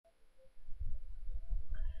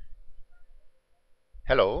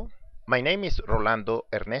Hello, my name is Rolando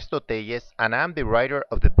Ernesto Tellez, and I'm the writer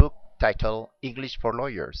of the book titled English for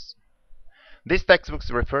Lawyers. This textbook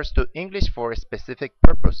refers to English for specific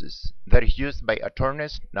purposes that is used by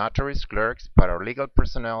attorneys, notaries, clerks, paralegal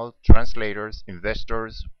personnel, translators,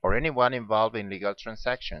 investors, or anyone involved in legal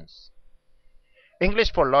transactions.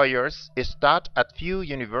 English for lawyers is taught at few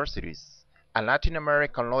universities, and Latin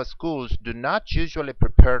American law schools do not usually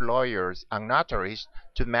prepare lawyers and notaries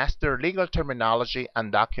to master legal terminology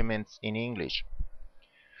and documents in English.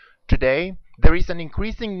 Today, there is an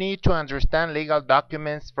increasing need to understand legal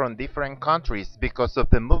documents from different countries because of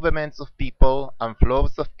the movements of people and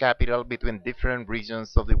flows of capital between different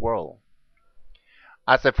regions of the world.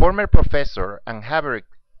 As a former professor and having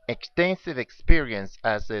extensive experience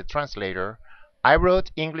as a translator, I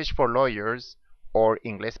wrote English for Lawyers, or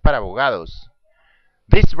Inglés para Abogados.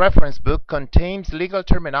 This reference book contains legal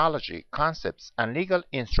terminology, concepts, and legal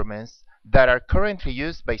instruments that are currently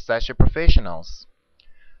used by such professionals.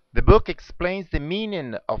 The book explains the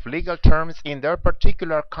meaning of legal terms in their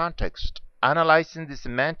particular context, analyzing the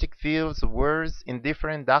semantic fields of words in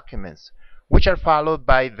different documents, which are followed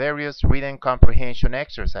by various reading comprehension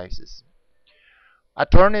exercises.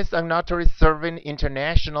 Attorneys and notaries serving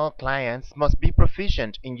international clients must be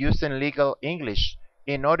proficient in using legal English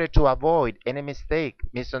in order to avoid any mistake,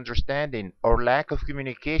 misunderstanding, or lack of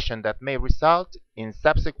communication that may result in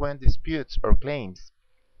subsequent disputes or claims.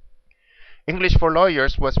 English for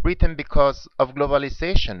Lawyers was written because of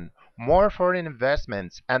globalization, more foreign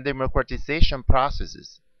investments, and democratization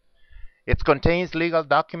processes. It contains legal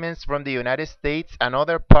documents from the United States and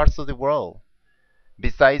other parts of the world.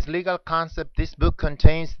 Besides legal concepts, this book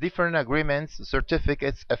contains different agreements,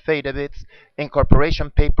 certificates, affidavits, incorporation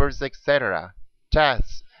papers, etc.,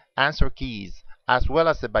 tasks, answer keys, as well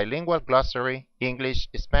as a bilingual glossary,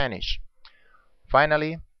 English-Spanish.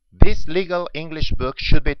 Finally, this legal English book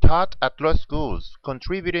should be taught at law schools,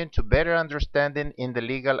 contributing to better understanding in the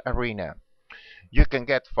legal arena. You can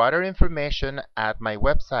get further information at my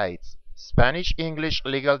websites,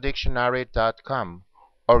 SpanishEnglishLegalDictionary.com,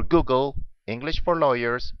 or Google English for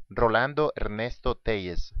Lawyers, Rolando Ernesto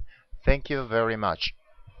Tellez. Thank you very much.